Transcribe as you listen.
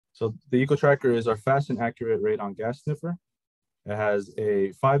So the EcoTracker is our fast and accurate radon gas sniffer. It has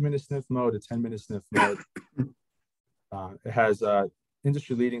a 5-minute sniff mode, a 10-minute sniff mode. It has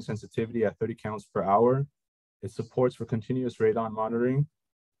industry-leading sensitivity at 30 counts per hour. It supports for continuous radon monitoring.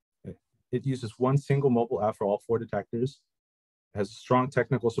 It uses one single mobile app for all 4 detectors. It has strong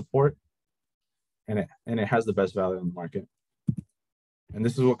technical support, and it has the best value on the market. And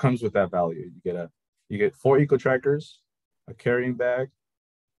this is what comes with that value. You get 4 EcoTrackers, a carrying bag,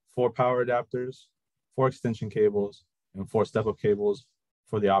 4 power adapters, 4 extension cables, and 4 step-up cables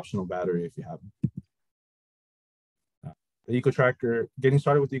for the optional battery if you have them. The EcoTracker, getting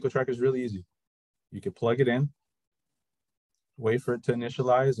started with the EcoTracker is really easy. You can plug it in, wait for it to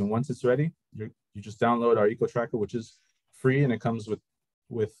initialize, and once it's ready, you just download our EcoTracker, which is free, and it comes with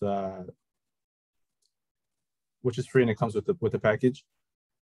the package,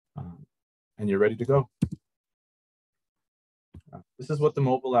 and you're ready to go. This is what the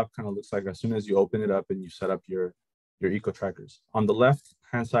mobile app kind of looks like as soon as you open it up and you set up your EcoTrackers. On the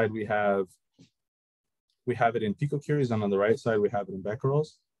left-hand side, we have it in picocuries, and on the right side, we have it in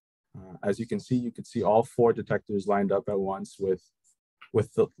becquerels. As you can see all 4 detectors lined up at once with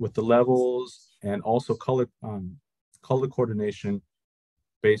the levels, and also color coordination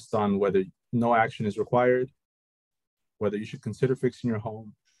based on whether no action is required, whether you should consider fixing your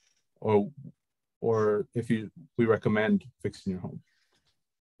home, or if we recommend fixing your home.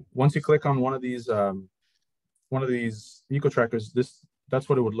 Once you click on one of these EcoTrackers, that's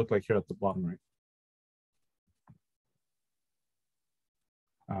what it would look like here at the bottom right.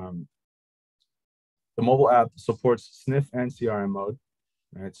 The mobile app supports Sniff and CRM mode,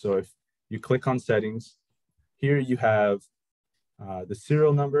 right? So if you click on settings, here you have the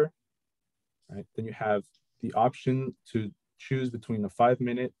serial number, right? Then you have the option to choose between a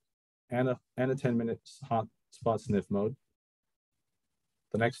 5-minute and a 10-minute hotspot sniff mode.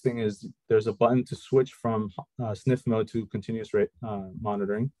 The next thing is there's a button to switch from sniff mode to continuous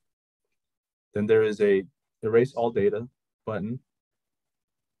monitoring. Then there is a erase all data button,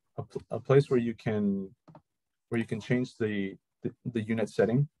 a place where you can change the unit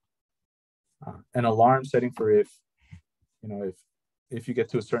setting, an alarm setting for if you get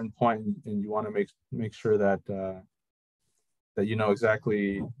to a certain point and you want to make sure that that you know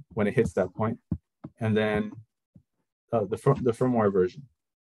exactly when it hits that point, and then the firmware version.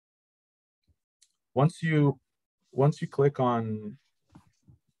 Once you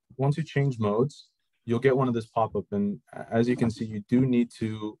change modes, you'll get one of this pop-up, and as you can see, you do need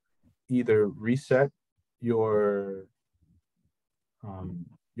to either reset your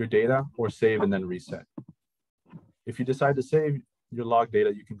data or save and then reset. If you decide to save your log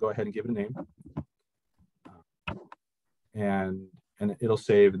data, you can go ahead and give it a name, and it'll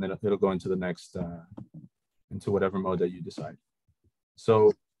save, and then it'll go into the next into whatever mode that you decide.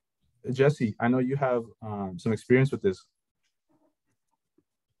 So Jesse, I know you have some experience with this.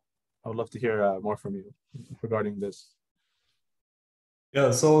 I would love to hear more from you regarding this.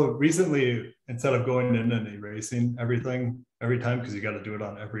 Yeah, so recently, instead of going in and erasing everything every time, because you got to do it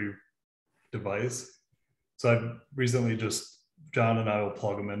on every device, so I've recently John and I will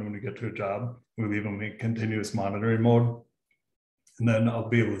plug them in when we get to a job. We leave them in continuous monitoring mode, and then I'll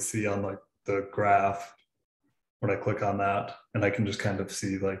be able to see on like the graph when I click on that, and I can just kind of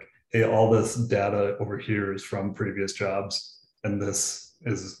see like, hey, all this data over here is from previous jobs, and this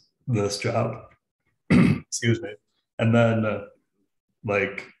is this job. Excuse me. And then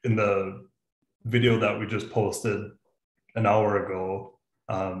like in the video that we just posted an hour ago,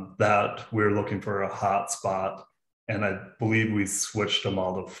 that we're looking for a hotspot, and I believe we switched them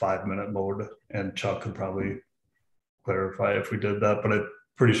all to 5-minute mode, and Chuck could probably clarify if we did that, but I'm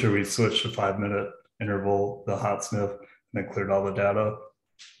pretty sure we switched to 5-minute interval, the hot sniff, and then cleared all the data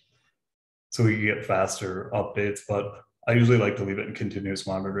so we can get faster updates. But I usually like to leave it in continuous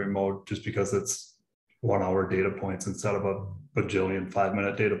monitoring mode just because it's 1-hour data points instead of a bajillion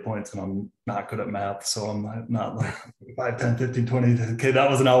 5-minute data points, and I'm not good at math, so I'm not like 5, 10, 15, 20. Okay, that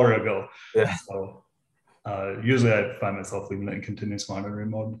was an hour ago. Yeah. So usually I find myself leaving it in continuous monitoring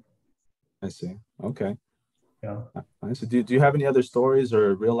mode. I see. Okay. Yeah. So do you have any other stories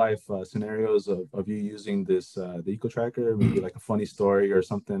or real life scenarios of you using this the EcoTracker? Maybe like a funny story or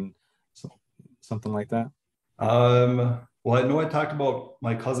something like that? Well, I know I talked about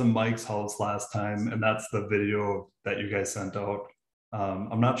my cousin Mike's house last time, and that's the video that you guys sent out.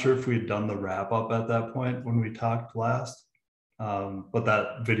 I'm not sure if we had done the wrap up at that point when we talked last, but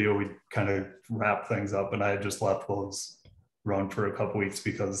that video we kind of wrapped things up, and I had just left those run for a couple weeks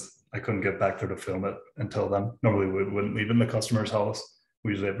because I couldn't get back there to film it until then. Normally we wouldn't leave in the customer's house.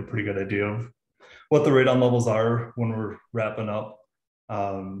 We usually have a pretty good idea of what the radon levels are when we're wrapping up.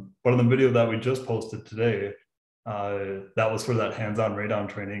 But in the video that we just posted today, that was for that hands-on radon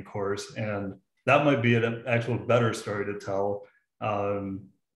training course, and that might be an actual better story to tell,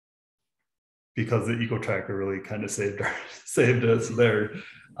 because the EcoTracker really kind of saved us there.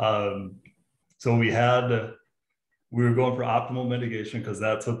 So we were going for optimal mitigation because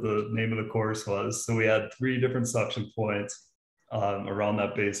that's what the name of the course was. So we had 3 different suction points around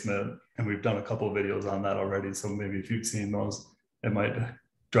that basement, and we've done a couple of videos on that already. So maybe if you've seen those, it might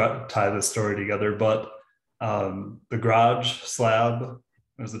tie the story together. But the garage slab,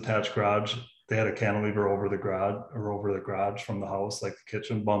 there's attached garage. They had a cantilever over the garage from the house, like the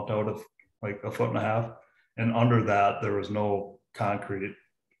kitchen bumped out of like 1.5 feet. And under that, there was no concrete.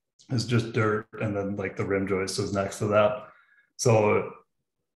 It's just dirt, and then like the rim joist was next to that. So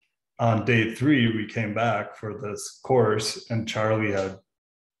on day 3, we came back for this course, and Charlie had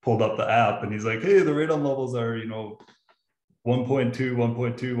pulled up the app, and he's like, hey, the radon levels are, 1.2, 1.2,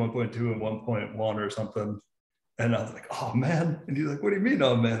 1.2, and 1.1 or something. And I was like, oh man. And he's like, what do you mean,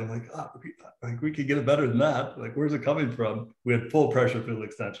 oh man? I'm like, we could get it better than that. Like, where's it coming from? We had full pressure field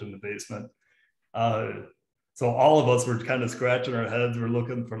extension in the basement. So all of us were kind of scratching our heads. We're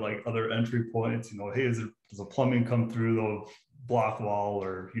looking for like other entry points, hey, does a plumbing come through the block wall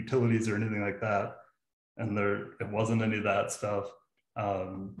or utilities or anything like that? And it wasn't any of that stuff.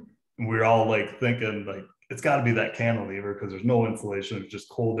 And we were all like thinking like, it's got to be that cantilever because there's no insulation. It's just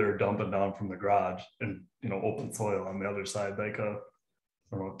cold air dumping down from the garage and, open soil on the other side, like a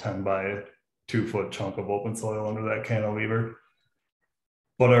 10 by 2 foot chunk of open soil under that cantilever.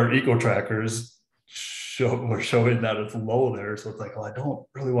 But our EcoTrackers were showing that it's low there. So it's like, I don't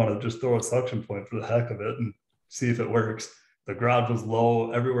really want to just throw a suction point for the heck of it and see if it works. The garage was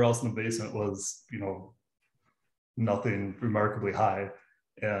low. Everywhere else in the basement was, nothing remarkably high.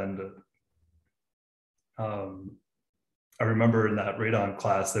 And I remember in that radon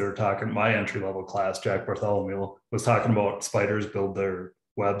class, they were talking, my entry level class, Jack Bartholomew was talking about spiders build their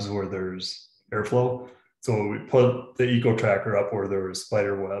webs where there's airflow. So we put the EcoTracker up where there was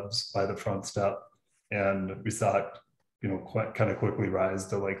spider webs by the front step, and we saw it, kind of quickly rise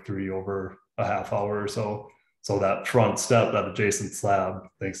to like 3 over a half hour or so. So that front step, that adjacent slab,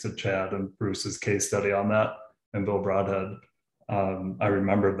 thanks to Chad and Bruce's case study on that and Bill Broadhead, I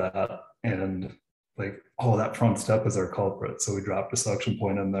remembered that and like, oh, that front step is our culprit. So we dropped a suction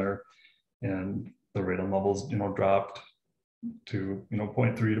point in there, and the radon levels, dropped to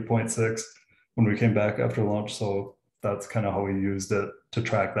 0.3 to 0.6 when we came back after lunch. So that's kind of how we used it to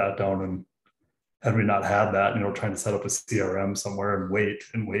track that down. And had we not had that, trying to set up a CRM somewhere and wait,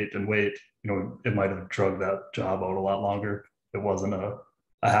 it might have drugged that job out a lot longer. It wasn't a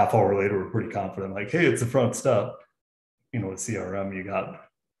half hour later, we're pretty confident, like, hey, it's the front step. With CRM, you got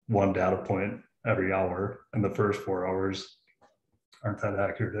 1 data point every hour, and the first 4 hours aren't that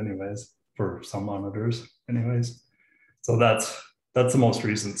accurate anyways for some monitors anyways. So that's the most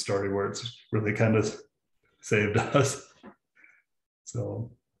recent story where it's really kind of saved us.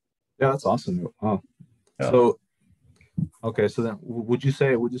 So yeah, that's awesome. Oh, yeah. So okay, so then would you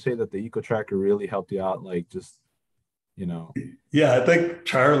say that the EcoTracker really helped you out, like just yeah, I think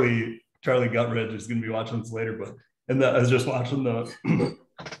Charlie Gutridge is going to be watching this later, but I was just watching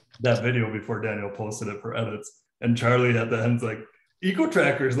that video before Daniel posted it for edits, and Charlie at the end's like,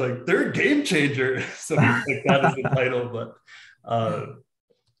 EcoTracker's like, they're a game changer. So like, that is the title. But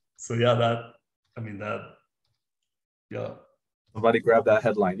so yeah, yeah. Somebody grab that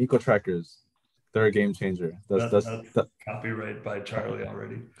headline. EcoTrackers, they're a game changer. That's copyright by Charlie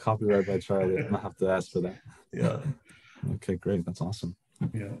already. Copyright by Charlie. I'm gonna have to ask for that. Yeah. Okay, great. That's awesome.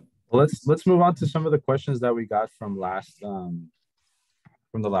 Yeah. Well, let's move on to some of the questions that we got from the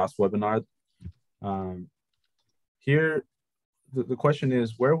last webinar. Here, the question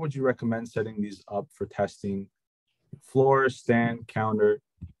is, where would you recommend setting these up for testing? Floor, stand, counter.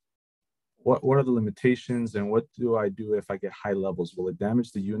 What are the limitations, and what do I do if I get high levels? Will it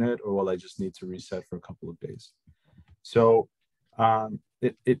damage the unit, or will I just need to reset for a couple of days? So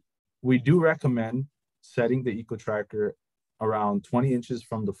we do recommend setting the EcoTracker around 20 inches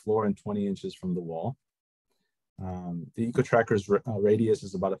from the floor and 20 inches from the wall. The EcoTracker's radius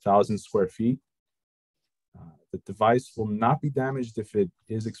is about 1,000 square feet. The device will not be damaged if it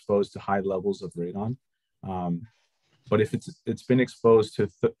is exposed to high levels of radon. But if it's been exposed to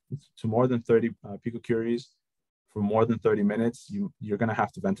more than 30 picocuries for more than 30 minutes, you're going to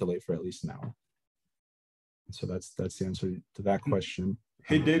have to ventilate for at least an hour. So that's the answer to that question.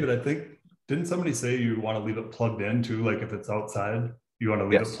 Hey, David, I think, didn't somebody say you want to leave it plugged in too? Like if it's outside, you want to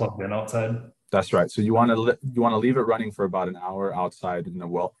leave it plugged in outside? That's right. So you want to leave it running for about an hour outside in a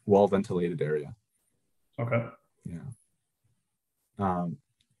well ventilated area. Okay. Yeah.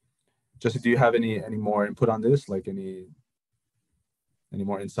 Jesse, do you have any more input on this? Like any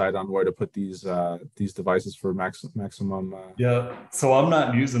more insight on where to put these devices for maximum? Yeah, so I'm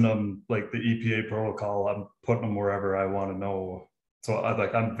not using them like the EPA protocol. I'm putting them wherever I want to know. So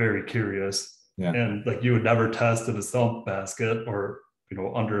I'm very curious. Yeah. And like you would never test in a sump basket or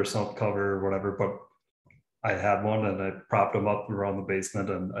under a sump cover or whatever, but I had one and I propped them up around the basement.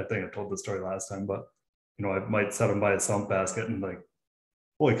 And I think I told the story last time, but I might set them by a sump basket and like,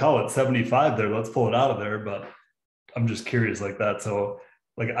 holy cow, it's 75 there. Let's pull it out of there. But I'm just curious like that. So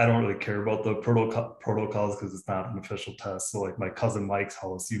like, I don't really care about the protocols because it's not an official test. So like my cousin Mike's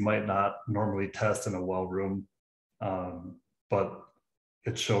house, you might not normally test in a well room. But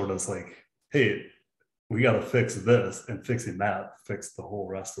it showed us like, hey, we got to fix this, and fixing that fixed the whole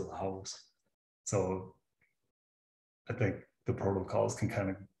rest of the house. So I think the protocols can kind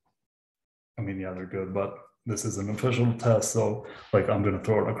of, yeah, they're good, but this is an official test. So like, I'm going to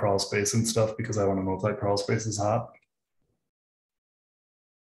throw it in a crawl space and stuff because I want to know if that crawl space is hot.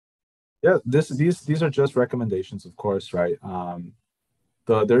 Yeah, these are just recommendations, of course, right?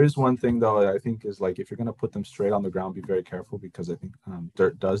 There is one thing though that I think is like, if you're gonna put them straight on the ground, be very careful, because I think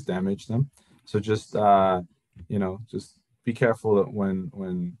dirt does damage them. So just just be careful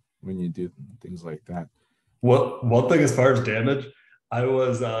when you do things like that. One thing as far as damage, I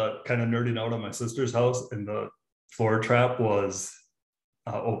was kind of nerding out on my sister's house, and the floor trap was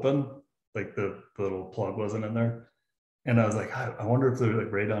open, like the little plug wasn't in there. And I was like, I wonder if there's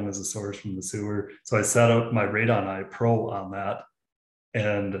like radon is a source from the sewer. So I set up my RadonEye Pro on that,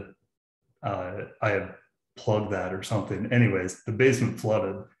 and I had plugged that or something. Anyways, the basement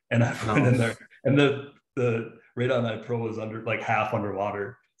flooded, and I went in there, and the RadonEye Pro was like half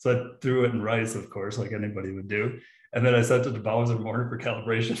underwater. So I threw it in rice, of course, like anybody would do. And then I sent it to Bowser morning for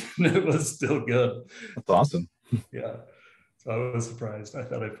calibration, and it was still good. That's awesome. Yeah. So I was surprised. I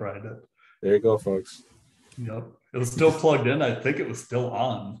thought I fried it. There you go, folks. Yep. It was still plugged in. I think it was still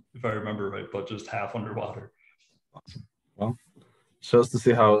on, if I remember right, but just half underwater. Awesome. Well, shows to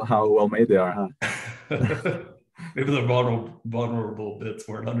see how well made they are, huh? Maybe the vulnerable bits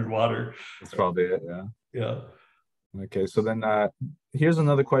weren't underwater. That's probably it. Yeah. Yeah. Okay. So then here's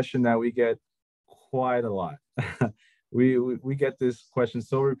another question that we get quite a lot. we get this question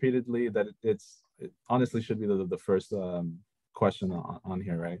so repeatedly that it honestly should be the first question on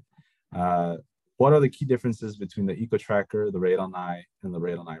here, right? What are the key differences between the EcoTracker, the RadonEye, and the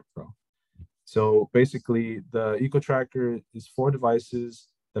RadonEye Pro? So basically, the EcoTracker is 4 devices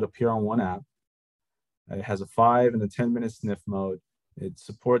that appear on one app. It has a 5 and a 10-minute sniff mode. It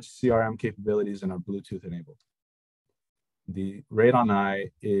supports CRM capabilities and are Bluetooth enabled. The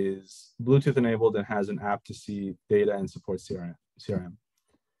RadonEye is Bluetooth enabled and has an app to see data and supports CRM.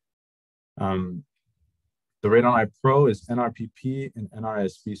 The RadonEye Pro is NRPP and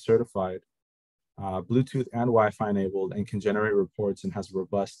NRSB certified, Bluetooth and Wi-Fi enabled, and can generate reports, and has a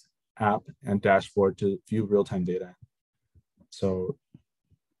robust app and dashboard to view real-time data. So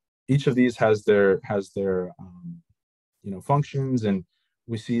each of these has their functions, and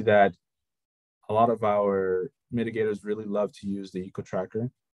we see that a lot of our mitigators really love to use the EcoTracker,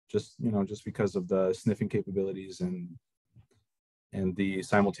 just because of the sniffing capabilities and the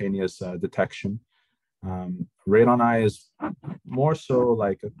simultaneous detection. RadonEye is more so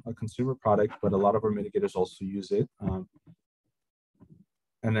like a consumer product, but a lot of our mitigators also use it.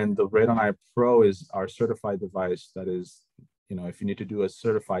 And then the RadonEye Pro is our certified device. That is, if you need to do a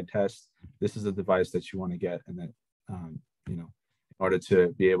certified test, this is the device that you want to get, and then, in order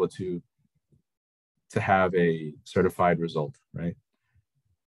to be able to have a certified result, right?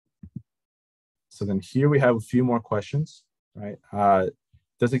 So then here we have a few more questions, right?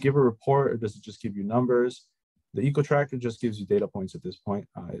 Does it give a report, or does it just give you numbers? The EcoTracker just gives you data points at this point.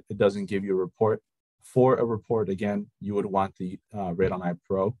 It doesn't give you a report. For a report, again, you would want the RadonEye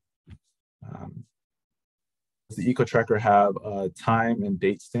Pro. Does the EcoTracker have a time and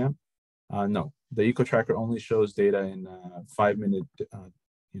date stamp? No, the EcoTracker only shows data in 5-minute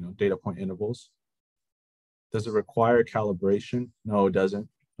data point intervals. Does it require calibration? No, it doesn't.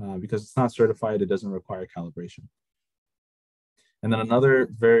 Because it's not certified, it doesn't require calibration. And then another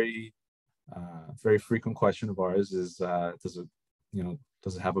very frequent question of ours is, does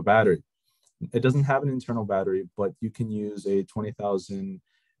it have a battery? It doesn't have an internal battery, but you can use a 20,000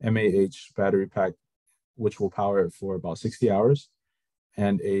 mAh battery pack, which will power it for about 60 hours,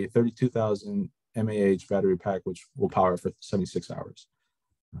 and a 32,000 mAh battery pack, which will power it for 76 hours.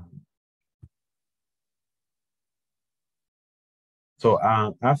 So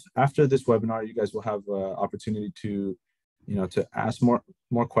after this webinar, you guys will have opportunity to ask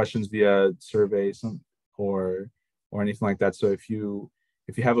more questions via surveys or or anything like that. So if you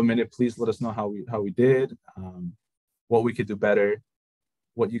have a minute, please let us know how we did, what we could do better,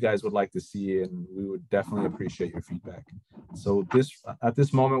 what you guys would like to see, and we would definitely appreciate your feedback. So at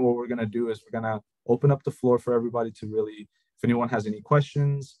this moment, what we're gonna do is we're gonna open up the floor for everybody to really, if anyone has any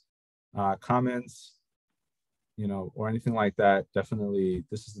questions, comments, or anything like that, definitely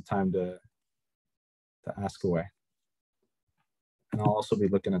this is the time to ask away. And I'll also be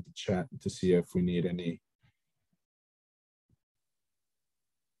looking at the chat to see if we need any.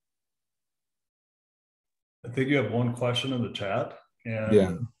 I think you have one question in the chat, and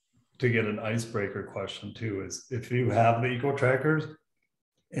yeah, to get an icebreaker question too is if you have the EcoTrackers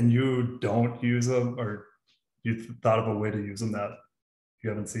and you don't use them, or you thought of a way to use them that you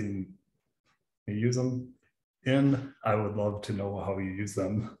haven't seen me use them in, I would love to know how you use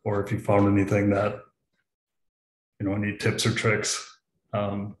them, or if you found anything that, any tips or tricks.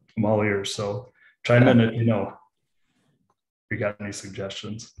 I'm all ears, so chime in if if you got any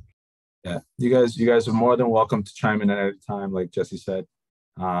suggestions. Yeah, you guys are more than welcome to chime in at any time, like Jesse said.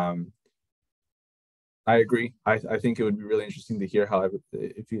 I agree. I think it would be really interesting to hear how,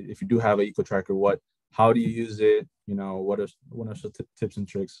 if you do have an EcoTracker, how do you use it? What are some tips and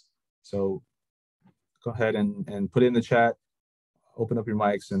tricks? So go ahead and put it in the chat, open up your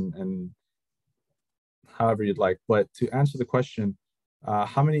mics and however you'd like. But to answer the question,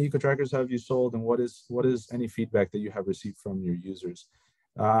 how many EcoTrackers have you sold, and what is any feedback that you have received from your users?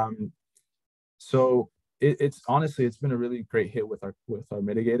 So it's honestly, it's been a really great hit with our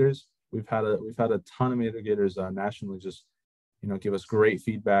mitigators. We've had a ton of mitigators nationally just give us great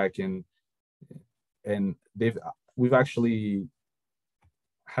feedback, and we've actually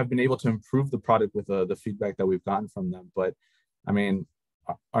have been able to improve the product with the feedback that we've gotten from them. But I mean,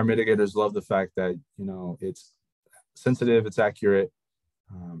 our mitigators love the fact that it's sensitive, it's accurate,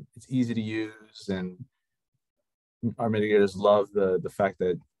 it's easy to use, and our mitigators love the fact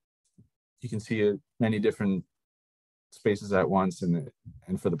that you can see many different spaces at once, and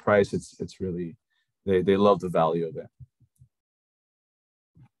for the price, it's really, they love the value of it.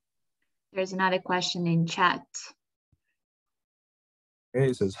 There's another question in chat.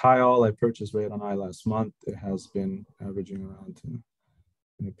 Okay, it says, hi all, I purchased RadonEye last month. It has been averaging around to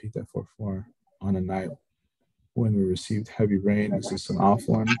peak at 4.4 on a night when we received heavy rain. Is this an off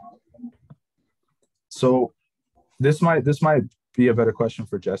one? So this might be a better question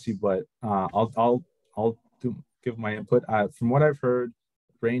for Jesse, but I'll give my input. From what I've heard,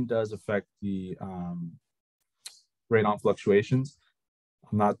 rain does affect the radon fluctuations.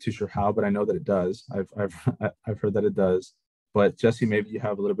 I'm not too sure how, but I know that it does. I've heard that it does. But Jesse, maybe you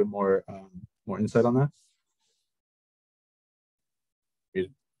have a little bit more insight on that.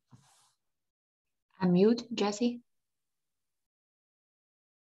 Unmute, Jesse.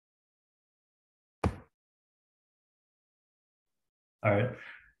 All right.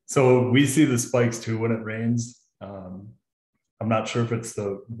 So we see the spikes too when it rains. I'm not sure if it's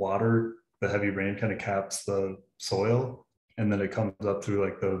the water, the heavy rain kind of caps the soil, and then it comes up through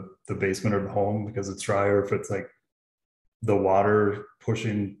like the basement or the home because it's dry, or if it's like the water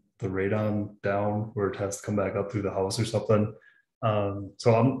pushing the radon down where it has to come back up through the house or something.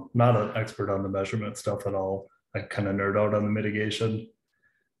 So I'm not an expert on the measurement stuff at all. I kind of nerd out on the mitigation.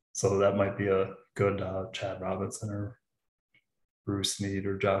 So that might be a good Chad Robinson or Bruce Sneed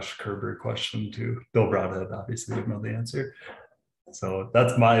or Josh Kerber question too. Bill Broadhead obviously would know the answer. So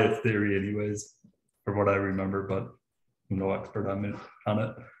that's my theory anyways, from what I remember, but I'm no expert on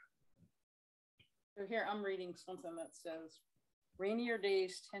it. So here I'm reading something that says, rainier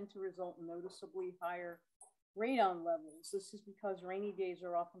days tend to result in noticeably higher radon levels. This is because rainy days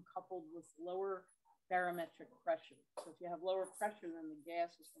are often coupled with lower barometric pressure. So if you have lower pressure, then the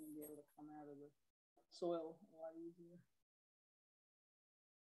gas is going to be able to come out of the soil a lot easier.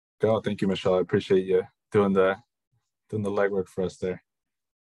 Oh, thank you, Michelle. I appreciate you doing the legwork for us there.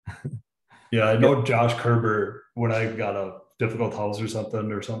 Yeah, I know Josh Kerber, when I got a difficult house or something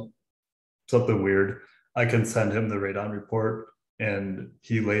weird, I can send him the radon report and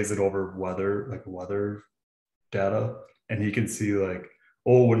he lays it over weather data, and he can see like,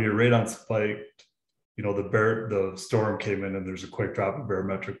 oh, when your radon spiked, the storm came in and there's a quick drop of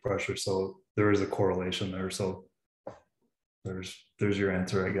barometric pressure. So there is a correlation there. So there's your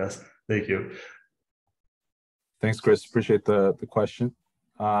answer, I guess. Thank you. Thanks, Chris. Appreciate the question.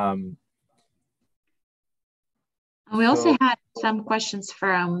 We also had some questions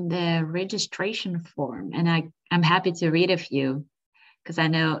from the registration form, and I'm happy to read a few because I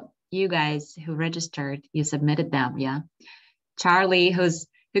know you guys who registered, you submitted them. Yeah, Charlie, who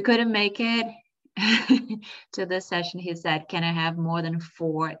couldn't make it to this session, he said, "Can I have more than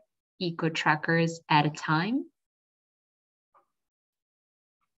 4 EcoTrackers at a time?"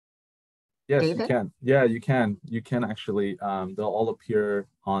 Yes, David? you can. Yeah, you can. You can actually, they'll all appear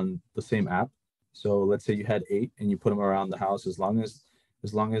on the same app. So let's say you had 8 and you put them around the house, as long as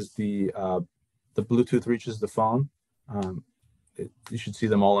the Bluetooth reaches the phone, you should see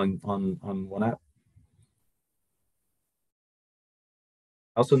them all on one app.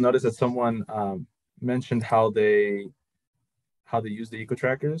 I also noticed that someone mentioned how they use the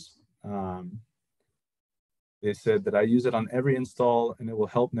EcoTrackers. They said that I use it on every install and it will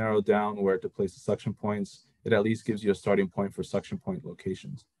help narrow down where to place the suction points. It at least gives you a starting point for suction point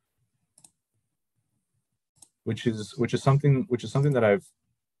locations, which is something that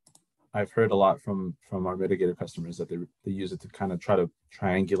I've heard a lot from our mitigator customers, that they use it to kind of try to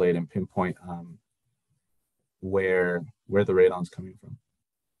triangulate and pinpoint where the radon's coming from.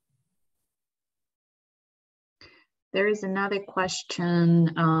 There is another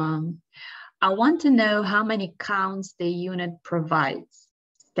question. I want to know how many counts the unit provides.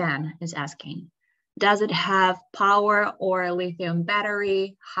 Dan is asking. Does it have power or a lithium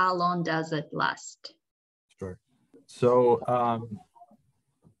battery? How long does it last? Sure. So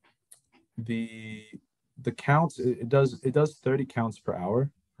the counts, it does 30 counts per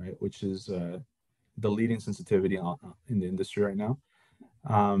hour, right? Which is the leading sensitivity in the industry right now.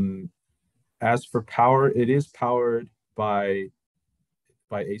 As for power, it is powered by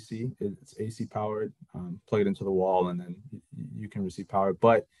AC. It's AC powered. Plug it into the wall and then you can receive power.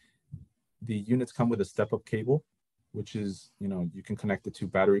 But the units come with a step-up cable, which is, you can connect the 2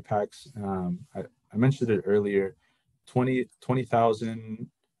 battery packs. I mentioned it earlier, 20,000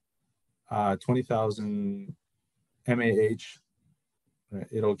 mAh.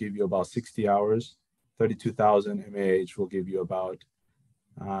 It'll give you about 60 hours. 32,000 mAh will give you about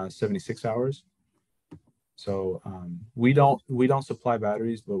 76 hours. So we don't supply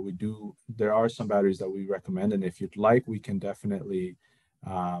batteries, but there are some batteries that we recommend, and if you'd like, we can definitely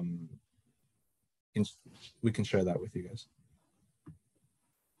we can share that with you guys.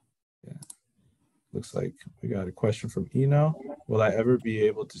 Yeah, looks like we got a question from Eno. Will I ever be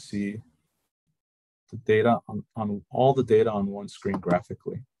able to see the data on all the data on one screen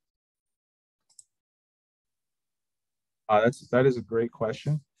graphically? That is a great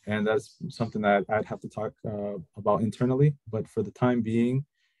question. And that's something that I'd have to talk about internally. But for the time being,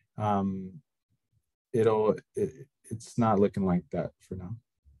 it's not looking like that for now.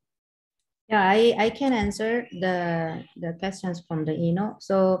 Yeah, I can answer the questions from the Eno.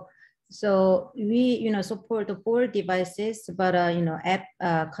 So we support the 4 devices, but app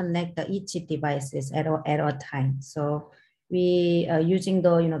connect each devices at a time. So we are using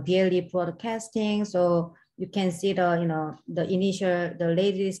the BLE broadcasting. So you can see the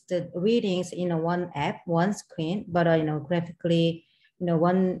latest readings in one app, one screen, but graphically,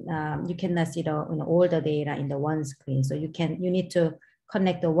 you cannot see all the data in the one screen. So you need to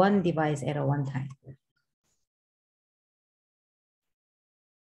connect the one device at one time.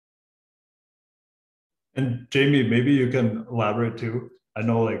 And Jamie, maybe you can elaborate too. I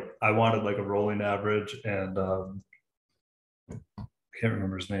know, I wanted a rolling average, and I can't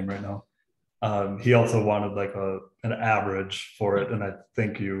remember his name right now. He also wanted an average for it, and I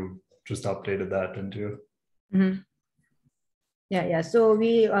think you just updated that, didn't you? Mm-hmm. Yeah. So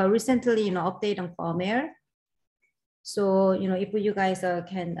we recently update on firmware. So if you guys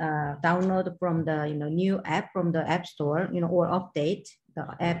can download from the new app from the App Store, or update the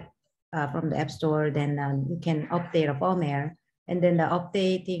app from the App Store, then you can update a firmware, and then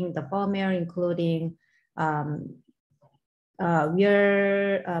updating the firmware, including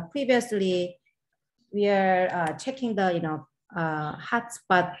previously we are checking the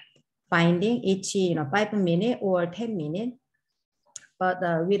hotspot finding each 5 minutes or 10 minutes, but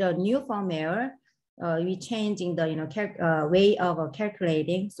with a new firmware, we changing the way of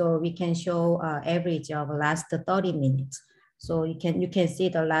calculating, so we can show average of last 30 minutes. So you can see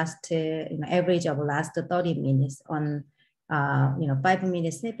the last average of last 30 minutes on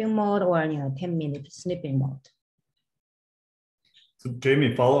 5-minute snipping mode or 10-minute snipping mode. So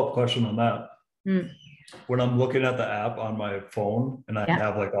Jamie, follow-up question on that. When I'm looking at the app on my phone and I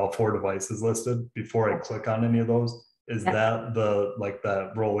have all 4 devices listed, before I click on any of those, is that the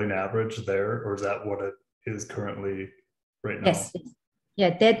that rolling average there, or is that what it is currently right now? Yes.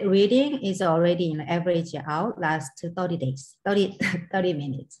 Yeah, that reading is already average out last 30 days, 30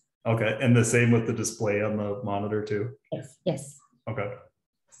 minutes. Okay, and the same with the display on the monitor too? Yes. Okay.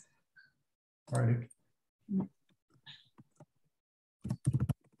 All right.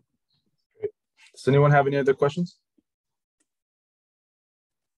 Does anyone have any other questions?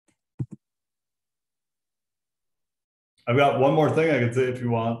 I've got one more thing I could say if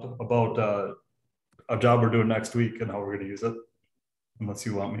you want about a job we're doing next week and how we're going to use it, unless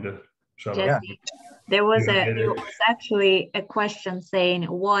you want me to Shut Jesse, up. there was Yeah, actually a question saying,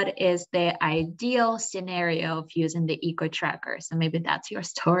 what is the ideal scenario of using the EcoTracker? So maybe that's your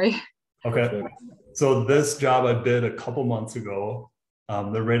story. Okay. So this job I did a couple months ago.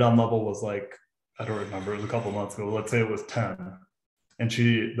 The radon level was like, I don't remember, it was a couple months ago. Let's say it was 10. And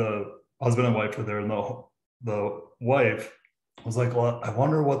the husband and wife were there, and the wife was like, well, I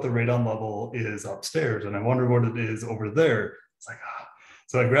wonder what the radon level is upstairs, and I wonder what it is over there. It's like, ah.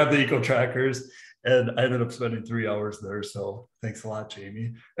 So I grabbed the EcoTrackers, and I ended up spending 3 hours there. So thanks a lot,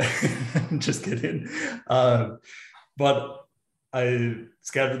 Jamie. Just kidding. But I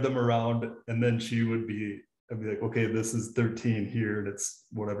scattered them around, and then I'd be like, okay, this is 13 here, and it's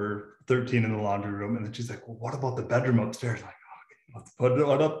whatever, 13 in the laundry room. And then she's like, well, what about the bedroom upstairs? I'm like, okay, let's put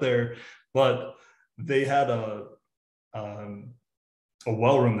one up there. But they had a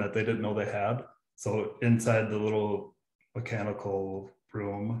well room that they didn't know they had. So inside the little mechanical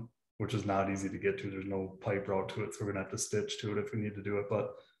room, which is not easy to get to, there's no pipe route to it, so we're gonna have to stitch to it if we need to do it.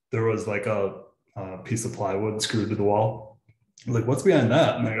 But there was like a piece of plywood screwed to the wall. I'm like, what's behind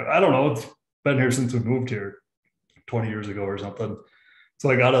that? And I go, I don't know, it's been here since we moved here 20 years ago or something.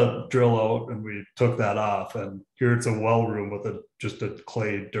 So I got a drill out, and we took that off, and here it's a well room with just a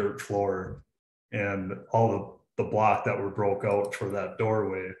clay dirt floor, and all the block that were broke out for that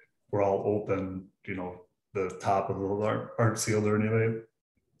doorway were all open, the top of the aren't sealed or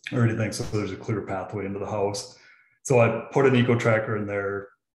anything. So there's a clear pathway into the house. So I put an EcoTracker in there,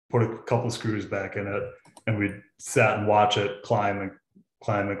 put a couple of screws back in it, and we sat and watch it climb and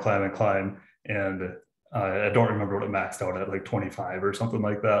climb and climb and climb. And I don't remember what it maxed out at, like 25 or something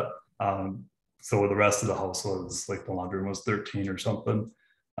like that. So the rest of the house was like, the laundry room was 13 or something.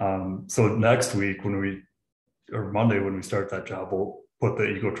 So next week Monday when we start that job, we'll put the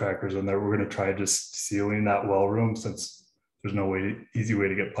EcoTrackers in there. We're going to try just sealing that well room, since there's no easy way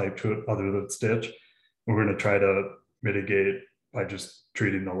to get pipe to it other than stitch. We're going to try to mitigate by just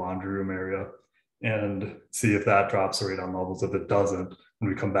treating the laundry room area and see if that drops the radon levels. If it doesn't, when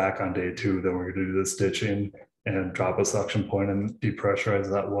we come back on day 2, then we're going to do the stitching and drop a suction point and depressurize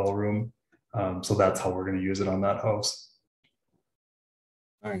that well room. So that's how we're going to use it on that house.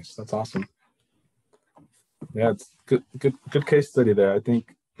 Nice, that's awesome. Yeah, it's good case study there. I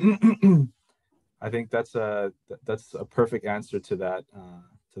think I think that's a perfect answer to that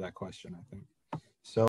question, I think.